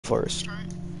first.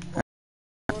 What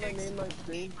I named my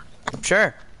stream?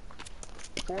 Sure.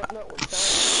 Fortnite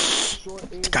was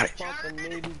short Got it. fucking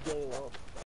maybe gay off.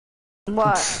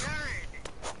 What?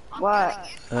 What?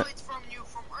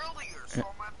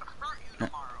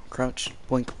 Crouch.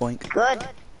 Boink, boink. Good.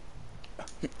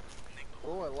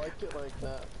 Oh, I like it like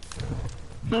that.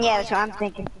 Yeah, that's what I'm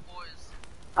thinking.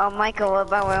 Oh, Michael, what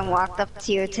about when I walked up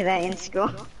to you today in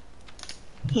school?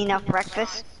 Enough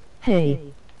breakfast? Hey.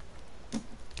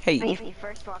 Hey. When you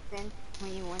first walked in,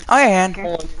 when you went. Oh, yeah, Ann.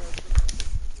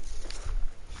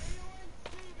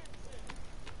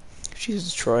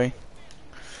 Jesus, Troy.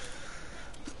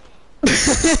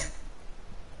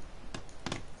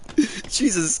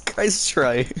 Jesus Christ,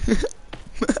 Troy.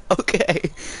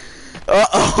 Okay.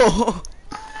 Uh-oh.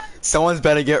 Someone's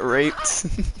better get raped.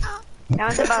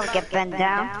 Someone's about to get bent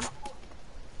down.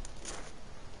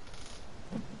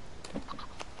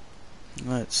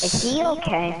 Let's... Is he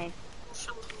okay?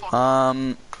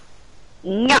 No.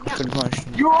 Good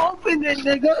question. You opened it,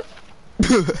 nigga!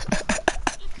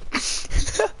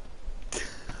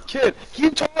 Kid,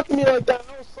 keep talking to me like that. I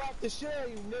will slap the shit out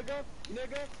of you, nigga.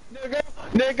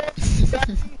 Nigga.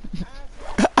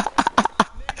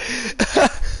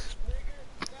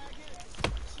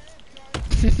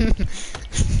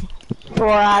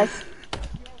 What?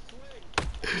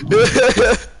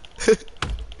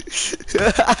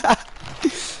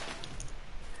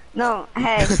 No,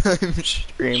 hey. I'm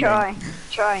screaming. Troy. That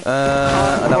Troy,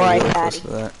 was really close Daddy. to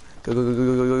that. Go, go, go, go,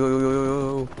 go, go, go,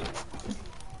 go, go.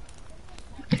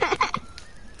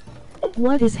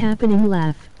 What is happening,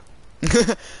 laugh?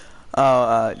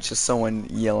 Oh, just someone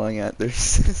yelling at their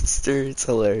sister. It's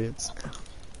hilarious.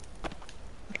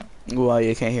 Wow,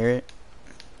 you can't hear it.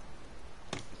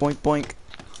 Boink, boink.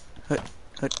 Hut,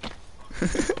 hut.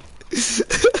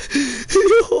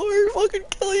 You whore, fucking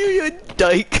kill you, you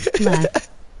dyke.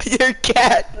 Your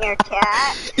cat. Your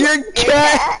cat? Your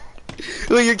cat.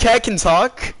 Wait, your cat can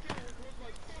talk?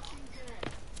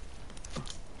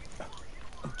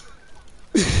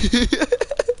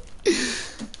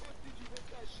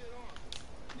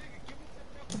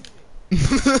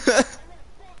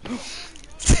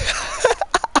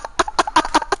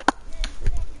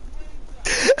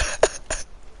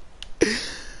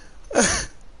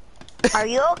 Are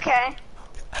you okay?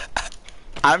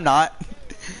 I'm not.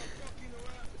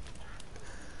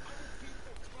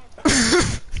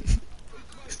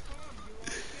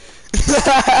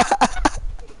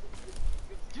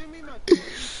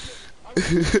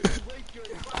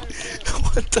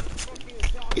 What the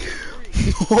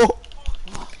fuck?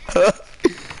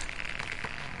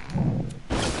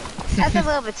 That's a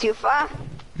little bit too far.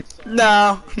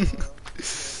 No.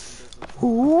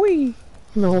 Ooh.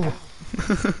 Lol.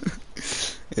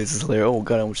 This is hilarious. Oh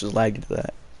god, I almost just lagged into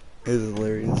that. This is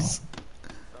hilarious.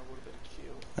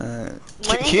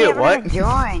 Cute, what?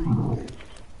 Join.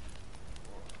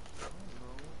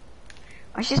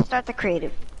 I should start the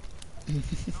creative.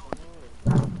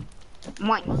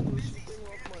 Mike.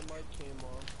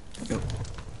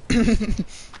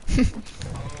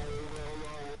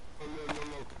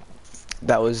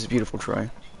 That was beautiful, Troy.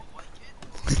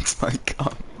 It's my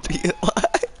god. Do you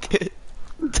like it?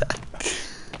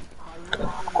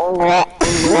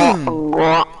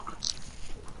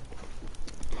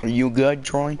 Are you good,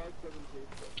 Troy?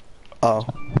 Oh.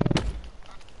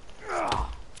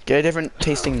 Get a different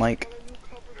tasting mic.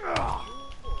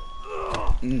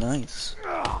 Nice.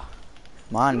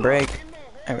 Come on, break.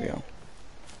 There we go.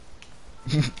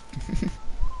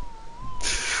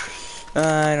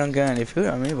 I don't got any food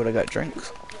on me, but I got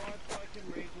drinks.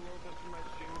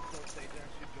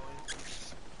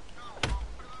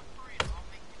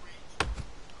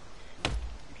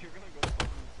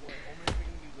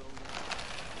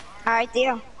 Alright,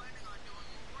 deal.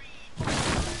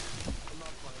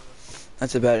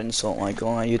 That's a bad insult,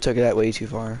 Michael. You took that way too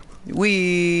far.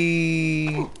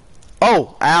 Wee.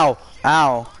 Oh! Ow!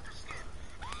 Ow!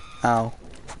 Ow!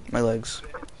 My legs.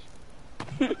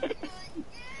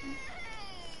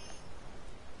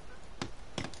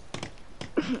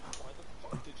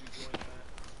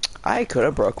 I could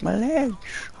have broke my legs. I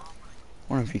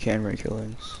wonder if you can break your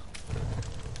legs.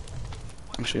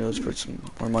 Actually, let's put some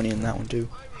more money in that one too.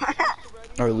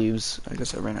 Or leaves. I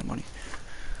guess I ran out of money.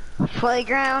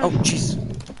 Playground. Oh, jeez.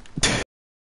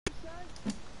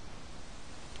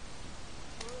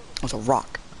 That's a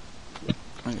rock.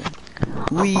 Okay.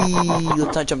 Whee!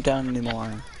 Let's not jump down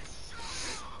anymore.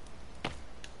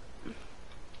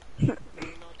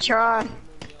 Troy.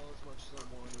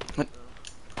 What?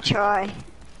 Troy.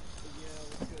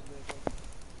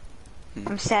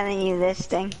 I'm sending you this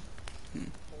thing.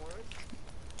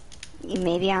 You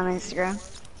may be on Instagram.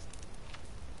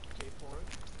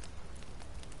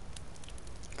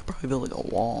 Probably build like a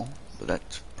wall, but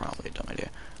that's probably a dumb idea.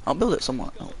 I'll build it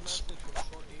somewhere else.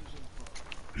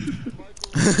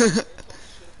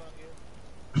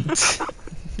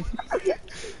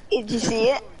 Did you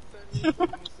see it?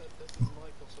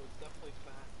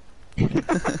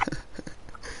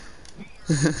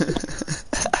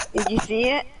 Did you see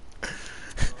it?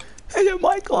 Hey,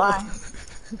 Michael. Why?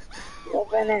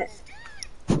 Open it.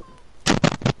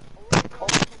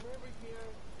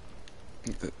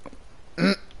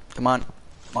 Come on.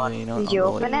 Yeah, you know what, Did you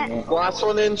I'll open it? Last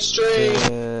one in straight.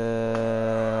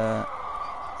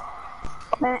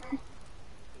 Open it.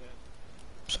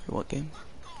 Sorry, what game?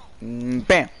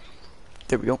 Bam.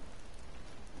 There we go.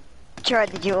 Troy,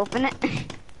 did you open it?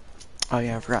 Oh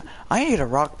yeah, I forgot. I need a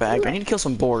rock bag. I need to kill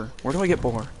some boar. Where do I get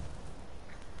boar?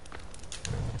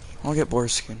 I'll get boar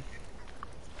skin.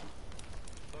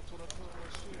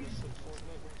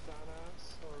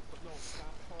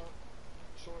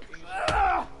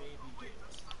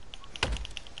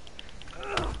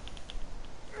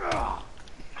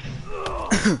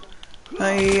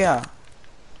 Yeah.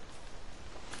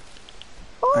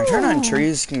 I turn on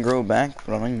trees can grow back,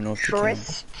 but I don't even know if you can.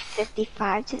 Chris,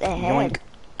 55 to the head. Yoink.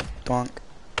 Donk.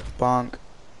 Bonk.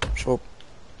 Shop.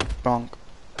 Bonk.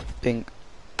 Pink.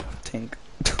 Tink.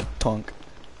 Tonk.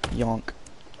 Yonk.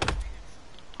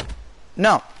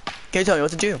 No! Can't tell me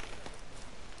what to do.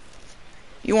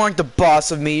 You aren't the boss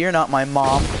of me, you're not my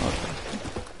mom.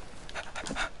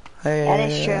 That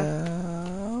is true.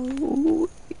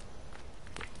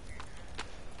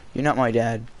 You're not my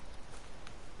dad.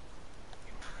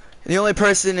 The only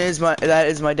person that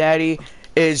is my daddy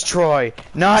is Troy,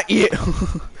 not you.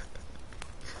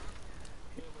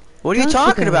 What are you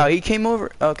talking about? He came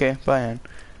over. Okay, bye,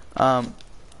 man.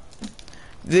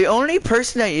 The only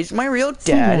person that is my real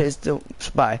dad is the.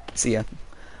 Bye. See ya.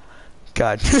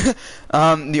 God.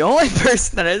 The only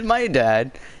person that is my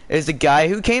dad is the guy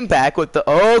who came back with the.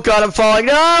 Oh God, I'm falling.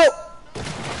 No.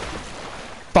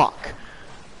 Fuck.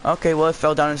 Okay, well, it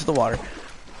fell down into the water.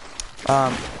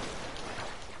 Bah.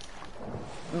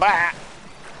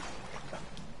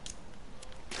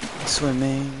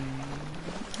 Swimming.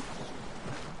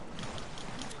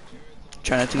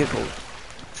 Try not to get cold.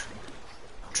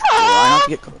 Try not to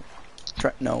get cold.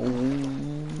 Try no.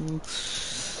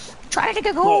 Try to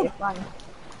get cold.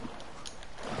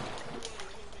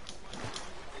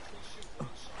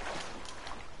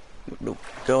 No,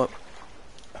 go up.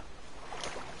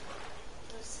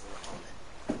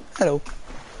 Hello.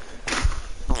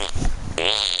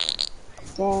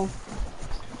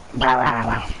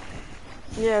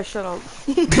 Yeah, shut up.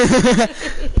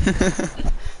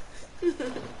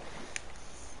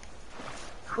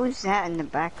 Who's that in the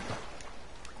back?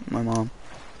 My mom.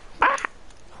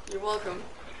 You're welcome.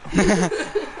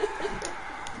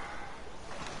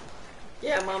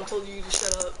 Yeah, mom told you to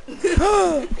shut up.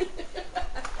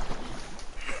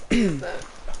 Who's that?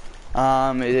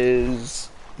 It is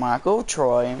Michael,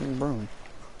 Troy, and Broom.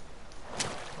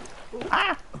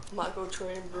 Ah! Mako,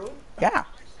 Troy, and Broom? Yeah.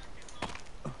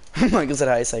 Michael said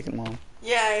hi, second mom.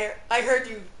 Yeah, I heard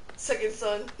you, second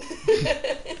son.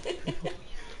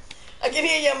 I can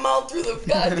hear your mouth through the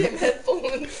goddamn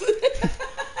headphones.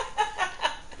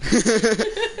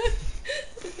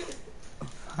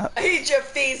 I hate your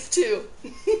face too.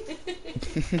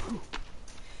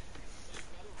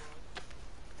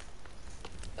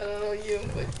 I don't know you,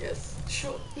 but yes,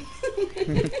 sure.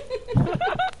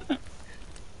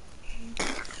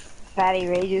 Fatty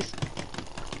rages.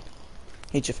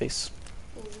 Hate your face.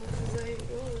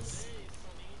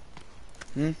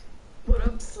 Hmm? What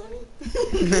up, Sonny?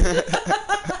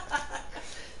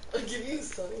 I'll give you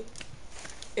Sonny.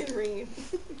 And rain.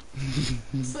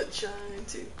 Sunshine,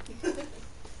 too.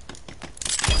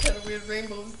 Kind of weird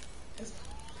rainbows.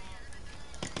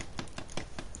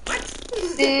 What?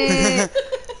 Hey,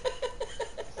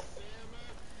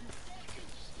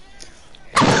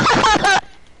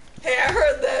 I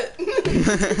heard that.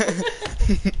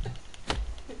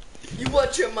 You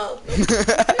watch your mouth.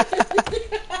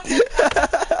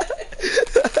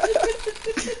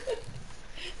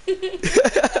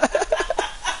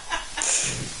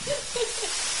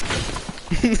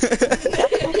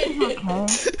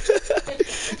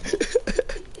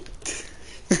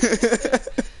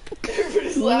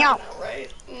 Everybody's laughing,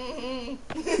 right?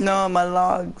 Mm-hmm. No, my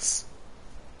logs.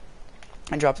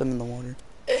 I dropped them in the water.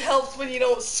 It helps when you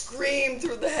don't scream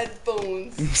through the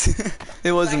headphones.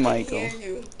 It wasn't I Michael. can hear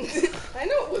you. I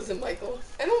know it wasn't Michael.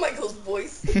 I know Michael's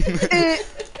voice. That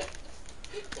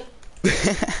was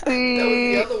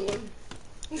the other one.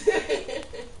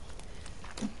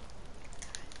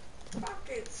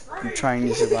 I'm trying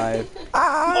to survive.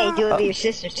 Hey, do it with your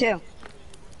sister too.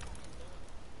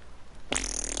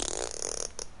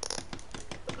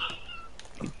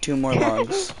 2 more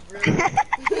logs.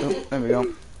 Oh, there we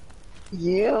go.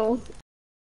 You.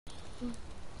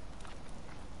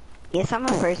 Yes, I'm a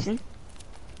person.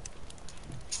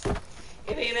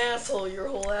 It ain't asshole, your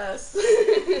whole ass.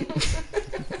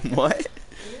 What?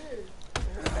 Yeah, I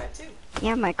heard that too.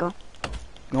 Yeah, Michael.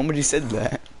 Nobody said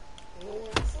that. No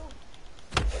one saw.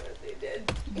 But they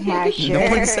did. Yeah, sure. No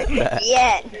one said that.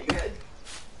 Yeah. They did.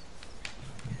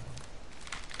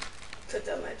 Cut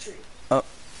down that tree. Oh.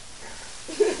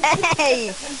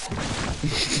 Hey!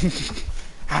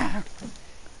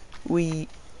 We.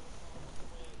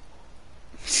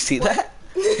 See that?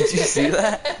 Did you see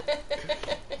that?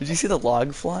 Did you see the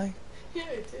log fly? Yeah,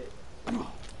 I did.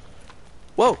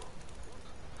 Whoa!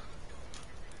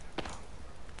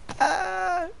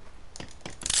 Ah!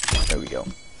 There we go.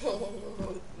 How long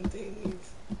ago did they leave?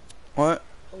 What?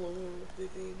 How long ago did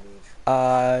they leave?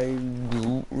 I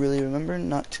don't really remember.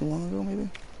 Not too long ago, maybe.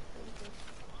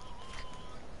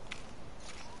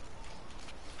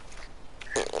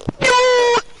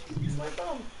 It's my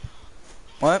thumb.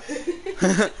 What?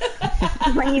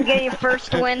 When you get your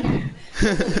first win.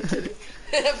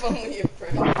 Have fun with your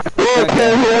friends.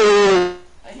 Okay.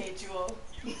 I hate you all.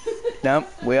 Nope,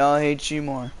 we all hate you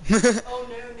more. Oh,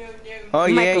 no, no, no. Oh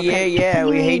yeah, Michael, yeah, yeah,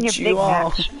 we continue in hate your you big all.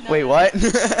 match. Wait, what? I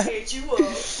hate you all.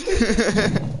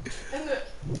 And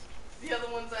the other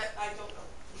ones I don't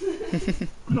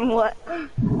know. What? So I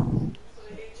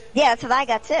hate you. Yeah, that's what I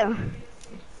got too.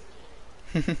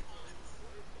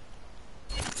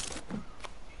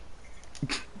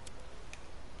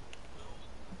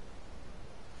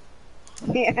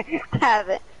 Yeah, I have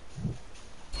it.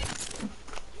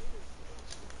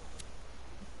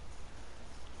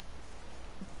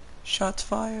 Shots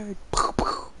fired.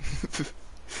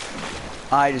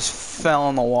 I just fell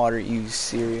in the water. You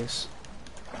serious?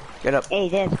 Get up. Yeah, you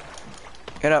did.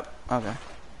 Get up. Okay.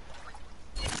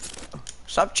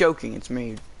 Stop joking. It's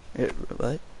me.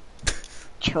 What?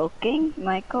 Choking,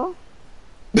 Michael?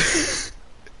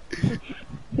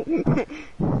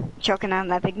 Choking on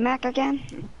that Big Mac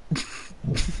again?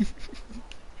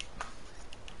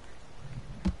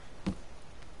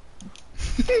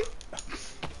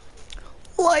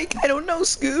 Like, I don't know,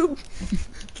 Scoob.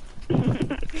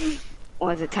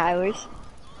 Was it Tyler's?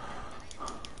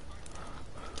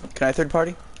 Can I third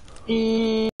party?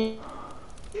 Doink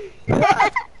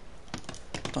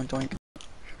doink.